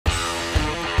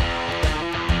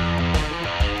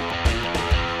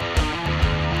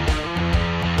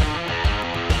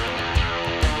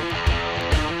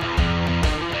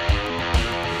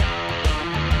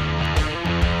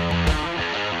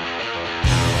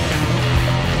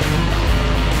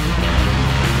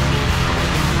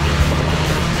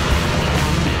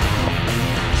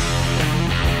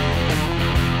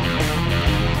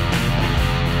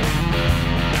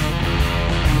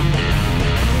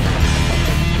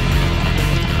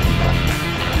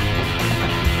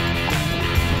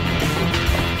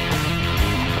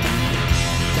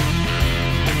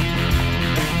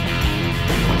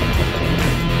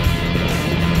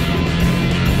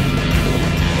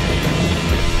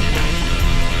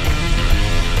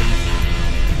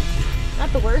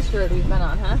first road we've been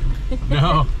on, huh?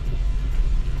 No.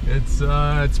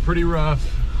 It's pretty rough.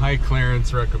 High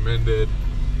clearance recommended.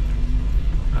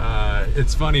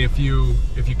 It's funny, if you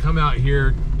come out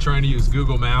here trying to use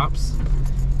Google Maps,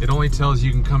 it only tells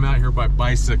you can come out here by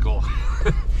bicycle.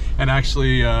 And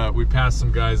actually, we passed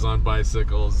some guys on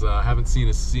bicycles. Haven't seen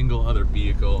a single other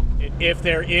vehicle. If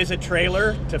there is a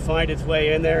trailer to find its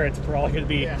way in there, it's probably going to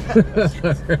be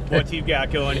what you've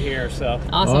got going here. So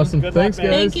Awesome. Good Thanks, luck,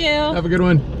 guys. Thank you. Have a good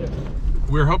one.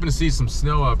 We were hoping to see some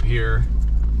snow up here,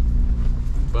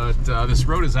 but this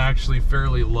road is actually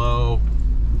fairly low.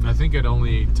 I think it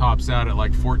only tops out at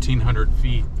like 1,400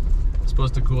 feet. It's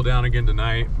supposed to cool down again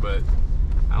tonight, but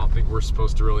I don't think we're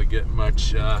supposed to really get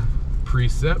much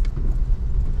precip.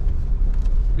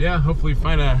 Yeah, hopefully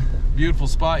find a beautiful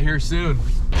spot here soon.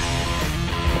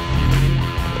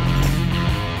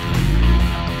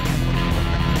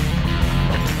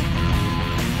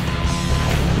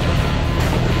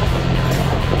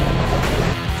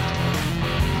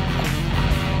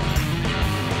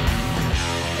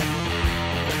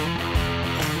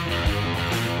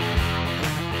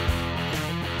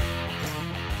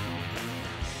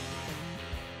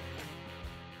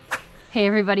 Hey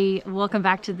everybody, welcome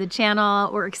back to the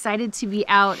channel. We're excited to be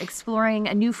out exploring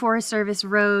a new Forest Service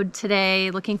road today,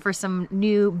 looking for some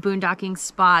new boondocking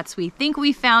spots. We think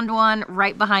we found one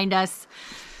right behind us.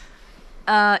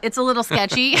 It's a little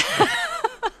sketchy.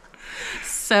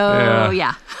 So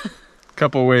yeah.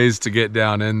 Couple ways to get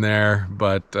down in there,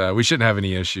 but we shouldn't have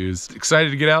any issues.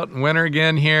 Excited to get out in winter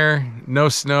again here. No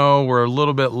snow, we're a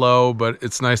little bit low, but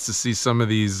it's nice to see some of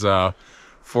these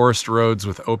forest roads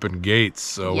with open gates,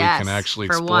 so yes, we can actually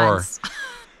explore.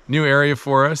 New area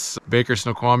for us, Baker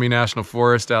Snoqualmie National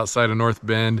Forest outside of North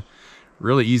Bend.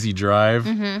 Really easy drive.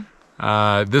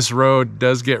 This road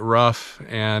does get rough,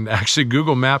 and actually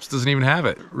Google Maps doesn't even have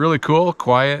it. Really cool,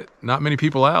 quiet, not many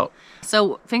people out.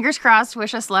 So fingers crossed,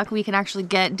 wish us luck. We can actually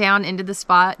get down into the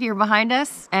spot here behind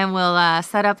us, and we'll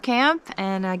set up camp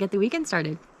and get the weekend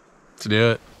started. Let's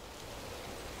do it.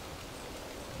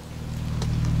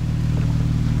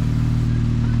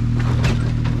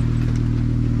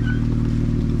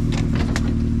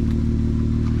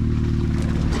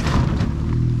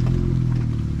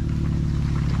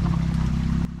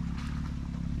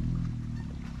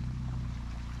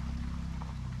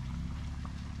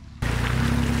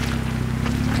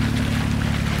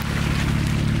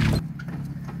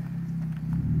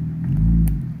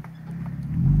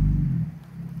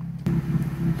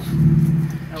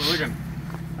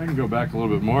 I can go back a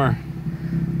little bit more.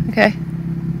 Okay.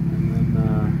 And then,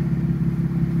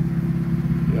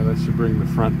 yeah, that should bring the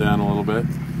front down a little bit.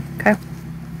 Okay.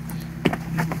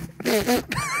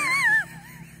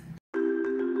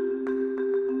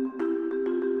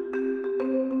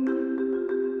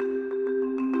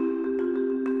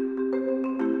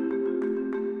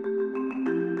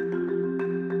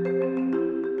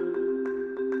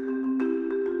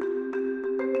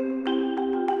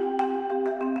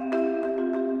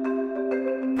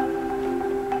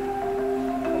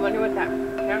 I wonder what that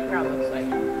campground looks like.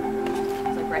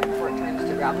 It's like right before it turns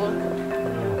to gravel.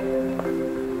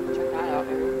 Check that out.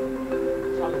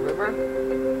 It's on the river.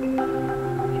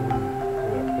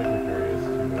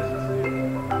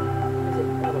 Is it a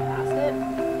little past it?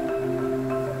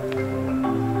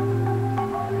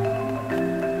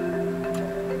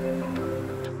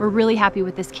 We're really happy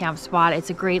with this camp spot.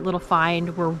 It's a great little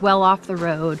find. We're well off the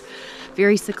road.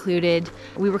 Very secluded.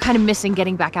 We were kind of missing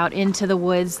getting back out into the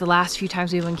woods. The last few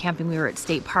times we went camping, we were at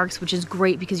state parks, which is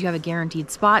great because you have a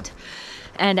guaranteed spot.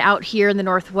 And out here in the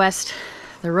Northwest,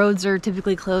 the roads are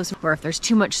typically closed, or if there's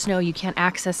too much snow, you can't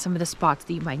access some of the spots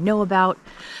that you might know about.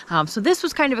 So this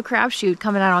was kind of a crapshoot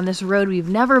coming out on this road we've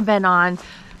never been on,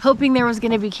 hoping there was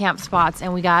gonna be camp spots,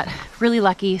 and we got really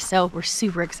lucky, so we're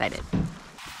super excited.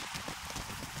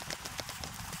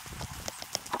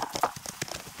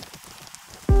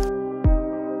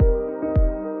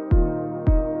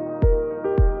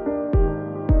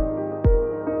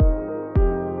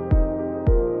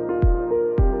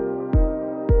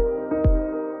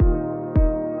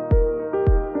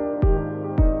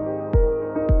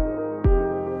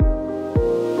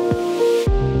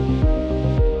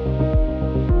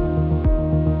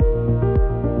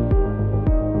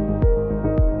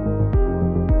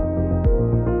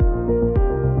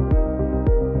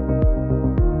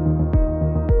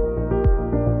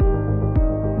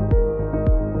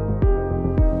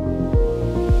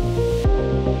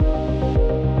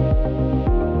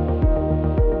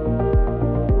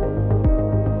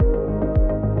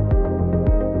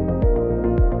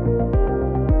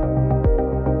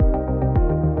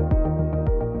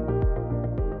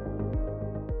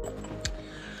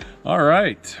 All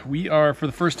right, we are for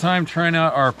the first time trying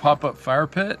out our pop-up fire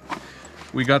pit.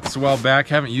 We got this a while back,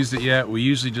 haven't used it yet. We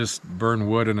usually just burn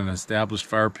wood in an established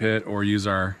fire pit or use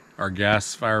our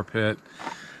gas fire pit.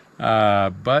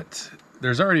 But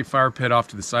there's already a fire pit off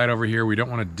to the side over here. We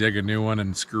don't want to dig a new one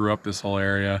and screw up this whole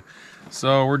area.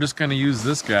 So we're just gonna use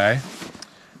this guy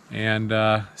and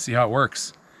see how it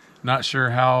works. Not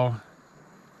sure how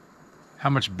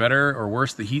much better or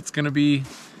worse the heat's gonna be,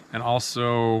 and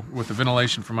also with the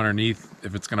ventilation from underneath,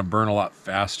 if it's gonna burn a lot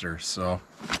faster. So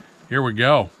here we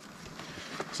go.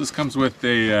 So this comes with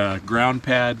a ground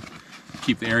pad to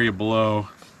keep the area below.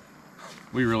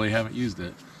 We really haven't used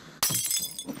it.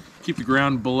 Keep the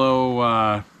ground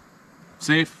below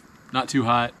safe, not too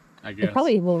hot, I guess. It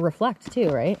probably will reflect too,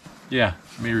 right? Yeah,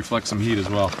 may reflect some heat as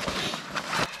well.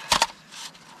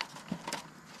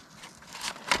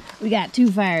 We got 2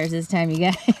 fires this time,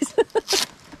 you guys.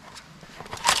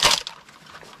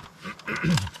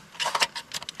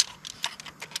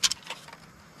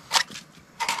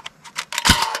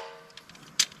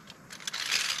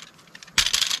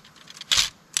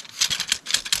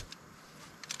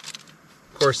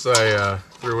 Of course, I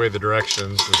threw away the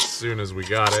directions as soon as we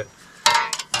got it,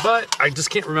 but I just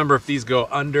can't remember if these go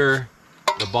under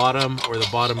the bottom or the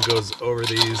bottom goes over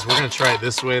these. We're gonna try it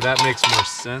this way. That makes more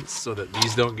sense so that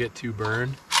these don't get too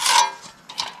burned.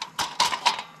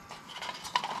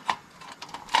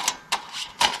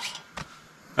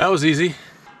 That was easy.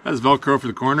 That's Velcro for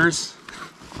the corners.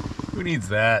 Who needs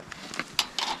that?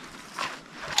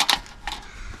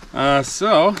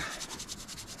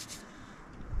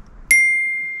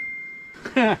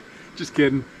 Just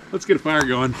kidding. Let's get a fire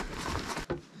going.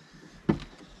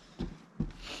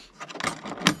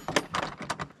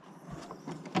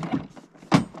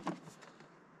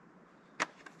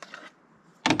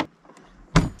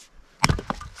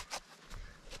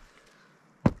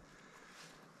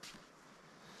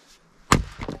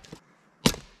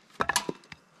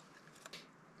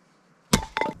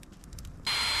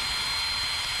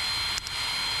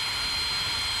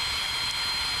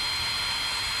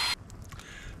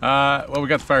 Well, we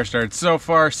got the fire started. So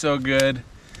far, so good.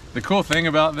 The cool thing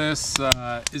about this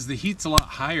is the heat's a lot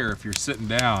higher if you're sitting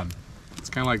down. It's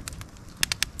kind of like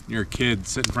you're a kid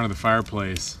sitting in front of the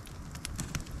fireplace.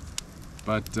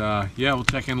 But yeah, we'll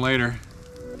check in later.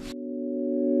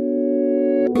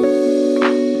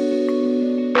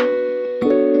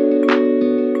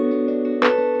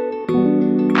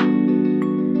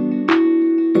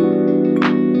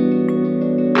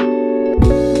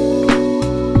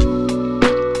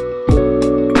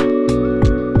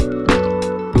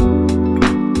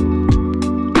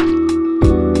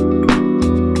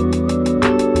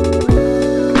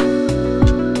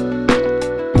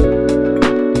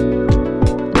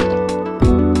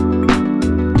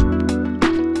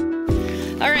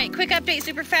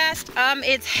 Super fast.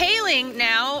 It's hailing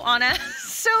now on us,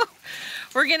 so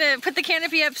we're gonna put the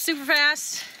canopy up super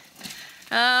fast.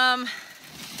 Yeah,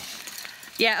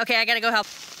 okay, I gotta go help.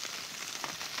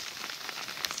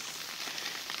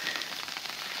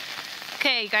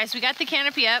 Okay, guys, we got the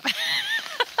canopy up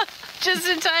just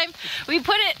in time. We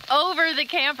put it over the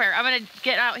camper. I'm gonna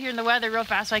get out here in the weather real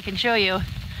fast so I can show you.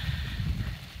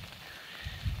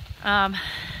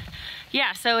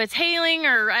 Yeah, so it's hailing,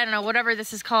 or I don't know, whatever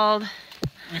this is called.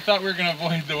 We thought we were gonna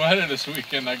avoid the weather this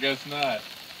weekend, I guess not.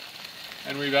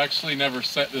 And we've actually never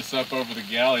set this up over the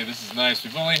galley. This is nice.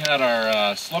 We've only had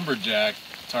our slumberjack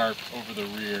tarp over the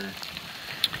rear.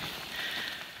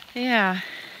 Yeah.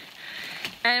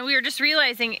 And we were just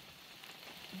realizing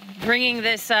bringing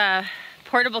this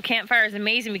portable campfire is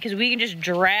amazing because we can just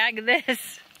drag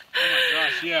this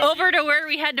gosh, yeah. over to where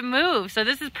we had to move. So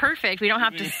this is perfect. We don't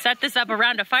have to set this up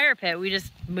around a fire pit. We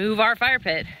just move our fire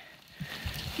pit.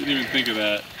 Didn't even think of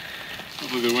that.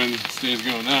 Hopefully the wind stays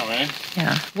going that way.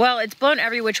 Yeah. Well, it's blown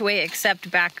every which way except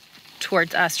back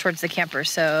towards us, towards the camper.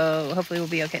 So hopefully we'll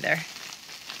be okay there.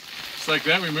 Just like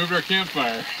that, we moved our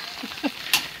campfire.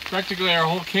 Practically our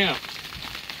whole camp.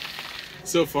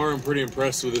 So far, I'm pretty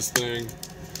impressed with this thing.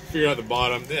 Figured out the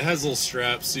bottom. It has little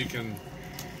straps so you can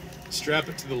strap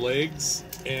it to the legs,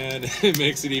 and it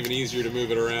makes it even easier to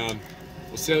move it around.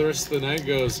 We'll see how the rest of the night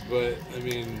goes, but I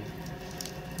mean,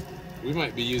 we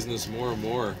might be using this more and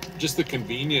more. Just the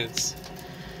convenience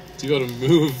to be able to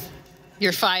move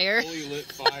your fire. Fully lit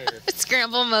fire.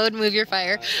 Scramble mode, move your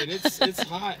fire. And it's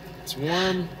hot. It's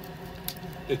warm.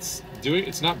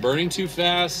 It's not burning too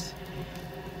fast.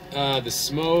 The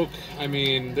smoke, I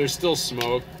mean, there's still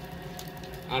smoke.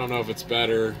 I don't know if it's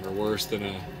better or worse than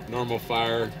a normal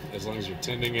fire as long as you're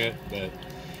tending it, but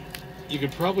you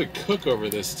could probably cook over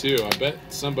this too. I bet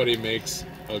somebody makes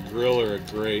a grill or a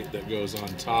grate that goes on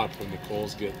top when the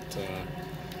coals get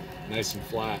nice and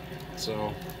flat.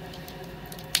 So,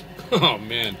 oh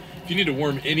man, if you need to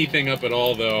warm anything up at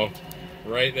all though,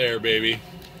 right there, baby.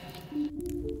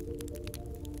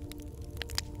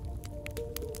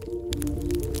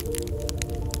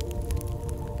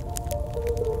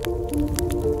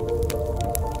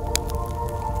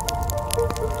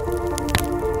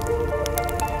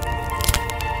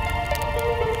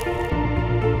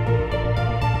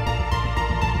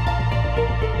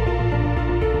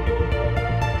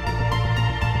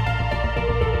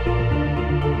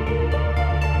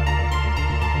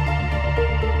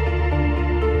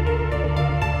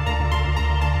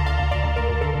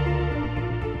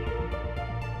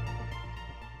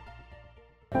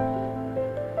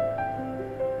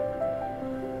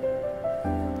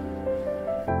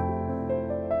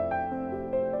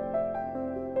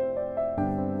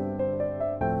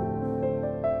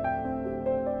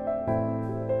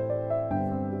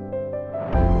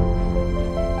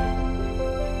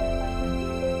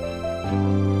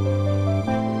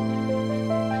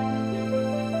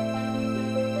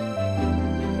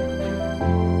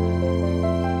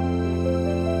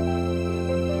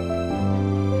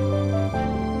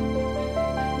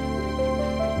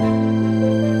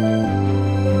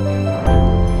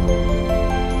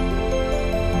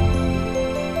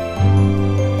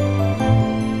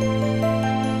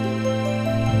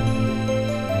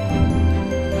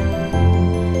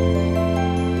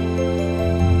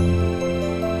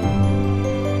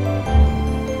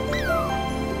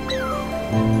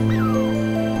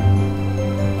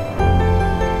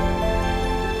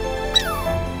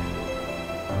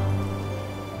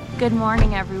 Good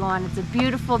morning, everyone. It's a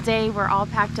beautiful day. We're all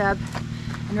packed up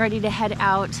and ready to head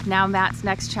out. Now Matt's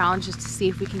next challenge is to see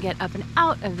if we can get up and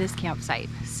out of this campsite.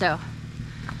 So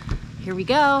here we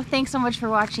go. Thanks so much for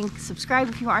watching. Subscribe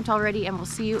if you aren't already, and we'll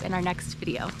see you in our next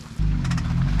video.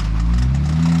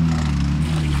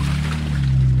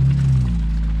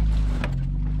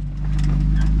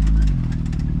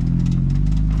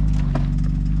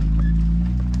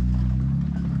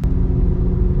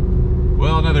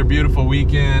 Another beautiful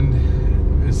weekend.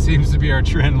 It seems to be our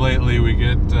trend lately. We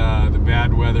get the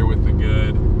bad weather with the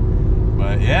good.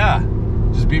 But yeah,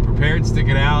 just be prepared, stick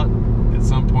it out. At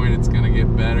some point it's gonna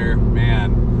get better.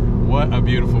 Man, what a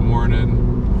beautiful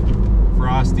morning.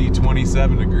 Frosty,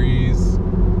 27 degrees.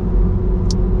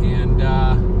 And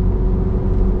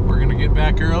we're gonna get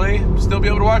back early, still be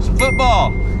able to watch some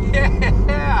football.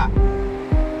 Yeah!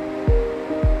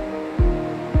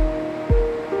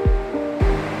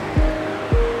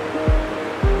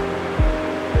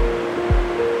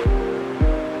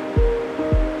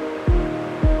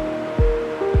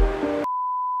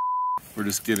 We're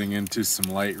just getting into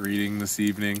some light reading this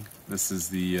evening. This is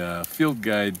the Field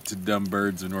Guide to Dumb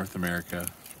Birds of North America.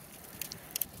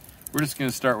 We're just going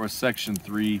to start with section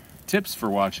 3, tips for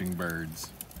watching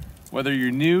birds. Whether you're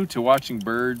new to watching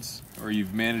birds or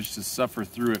you've managed to suffer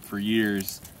through it for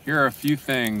years, here are a few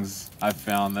things I've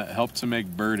found that help to make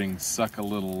birding suck a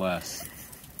little less.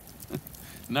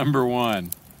 Number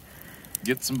 1,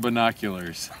 get some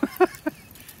binoculars.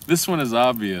 This one is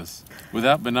obvious.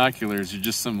 Without binoculars, you're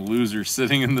just some loser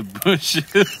sitting in the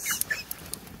bushes.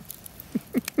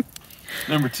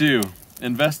 Number 2,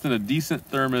 invest in a decent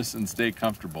thermos and stay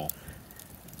comfortable.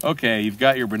 Okay, you've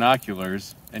got your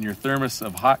binoculars and your thermos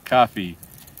of hot coffee.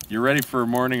 You're ready for a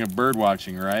morning of bird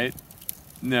watching, right?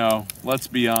 No, let's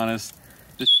be honest.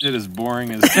 This shit is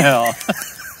boring as hell.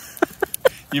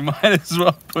 You might as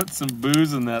well put some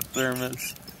booze in that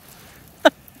thermos.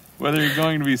 Whether you're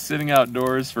going to be sitting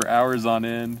outdoors for hours on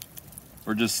end,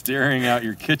 or just staring out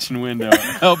your kitchen window, it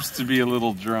helps to be a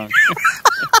little drunk.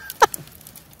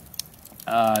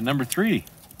 Number 3,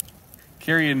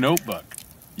 carry a notebook.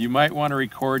 You might want to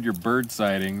record your bird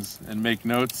sightings and make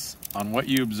notes on what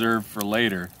you observe for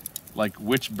later, like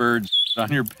which birds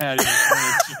on your patio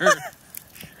furniture,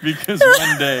 because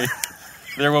one day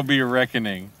there will be a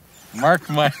reckoning. Mark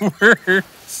my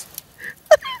words.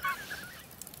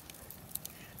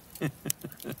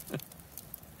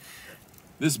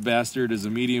 This bastard is a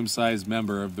medium-sized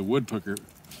member of the woodpecker.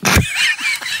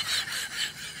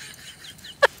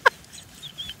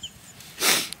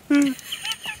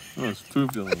 Oh, it's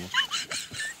pooped a little.